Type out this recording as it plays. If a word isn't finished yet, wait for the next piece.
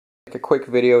A quick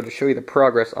video to show you the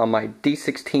progress on my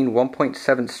D16 1.7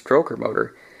 stroker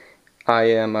motor. I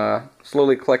am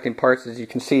slowly collecting parts, as you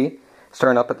can see.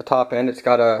 Starting up at the top end, it's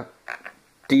got a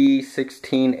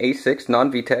D16A6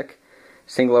 non-VTEC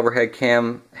single overhead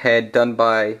cam head done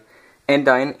by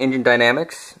ENDYN Engine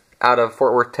Dynamics out of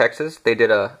Fort Worth, Texas. They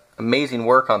did amazing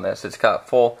work on this. It's got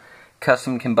full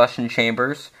custom combustion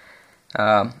chambers.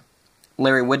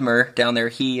 Larry Widmer down there,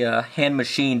 he hand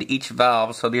machined each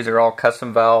valve, so these are all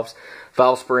custom valves,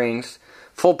 valve springs,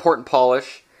 full port and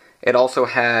polish. It also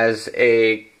has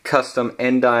a custom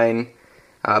ENDYN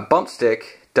bump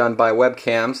stick done by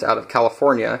Webcams out of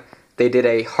California. They did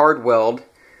a hard weld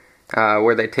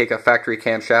where they take a factory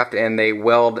camshaft and they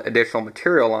weld additional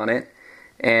material on it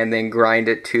and then grind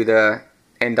it to the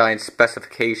ENDYN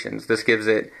specifications. This gives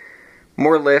it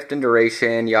more lift and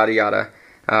duration, yada yada.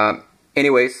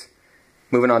 Anyways,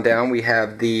 moving on down, we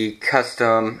have the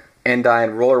custom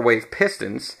ENDYN Roller-Wave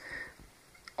pistons,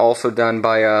 also done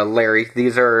by Larry.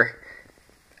 These are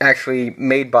actually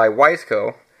made by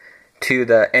Wiseco to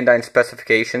the ENDYN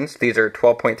specifications. These are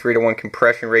 12.3 to 1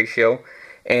 compression ratio,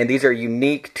 and these are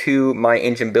unique to my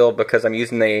engine build because I'm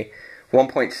using a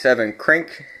 1.7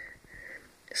 crank,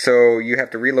 so you have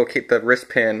to relocate the wrist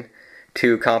pin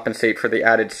to compensate for the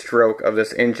added stroke of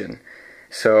this engine.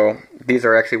 So these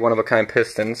are actually one-of-a-kind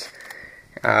pistons.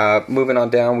 Moving on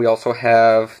down, we also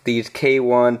have these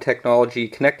K1 technology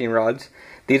connecting rods.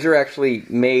 These are actually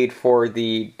made for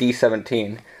the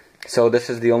D17. So this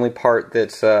is the only part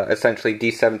that's essentially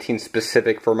D17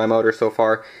 specific for my motor so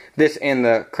far. This and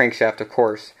the crankshaft, of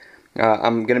course.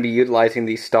 I'm going to be utilizing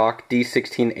the stock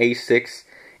D16A6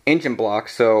 engine block,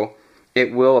 so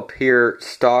it will appear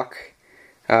stock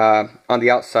on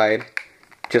the outside,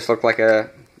 just look like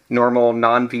a normal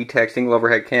non-VTEC single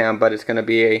overhead cam, but it's going to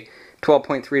be a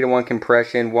 12.3 to 1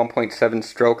 compression 1.7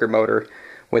 stroker motor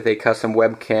with a custom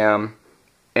webcam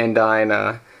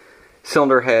ENDYN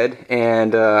cylinder head,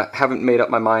 and haven't made up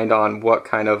my mind on what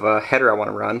kind of header I want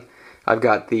to run. I've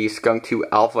got the Skunk 2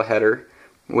 Alpha header,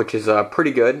 which is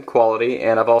pretty good quality,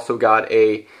 and I've also got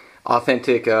a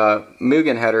authentic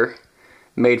Mugen header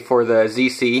made for the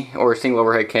ZC or single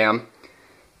overhead cam,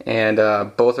 and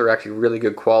both are actually really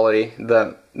good quality.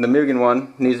 The Mugen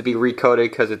one needs to be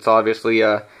recoated because it's obviously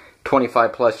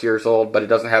 25 plus years old, but it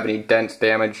doesn't have any dents,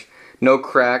 damage, no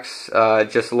cracks,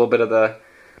 just a little bit of the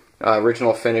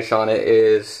original finish on it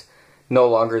is no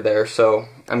longer there, so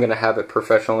I'm going to have it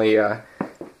professionally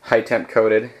high temp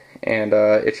coated, and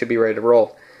it should be ready to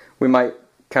roll. We might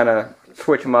kind of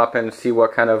switch them up and see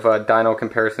what kind of dyno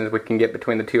comparisons we can get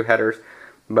between the two headers,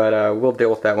 but we'll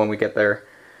deal with that when we get there.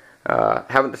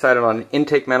 Haven't decided on an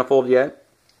intake manifold yet.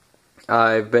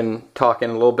 I've been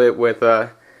talking a little bit with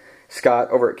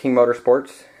Scott over at King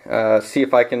Motorsports, see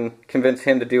if I can convince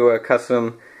him to do a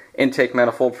custom intake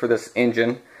manifold for this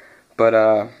engine. But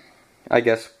I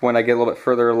guess when I get a little bit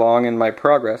further along in my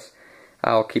progress,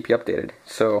 I'll keep you updated.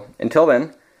 So until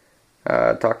then,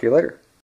 talk to you later.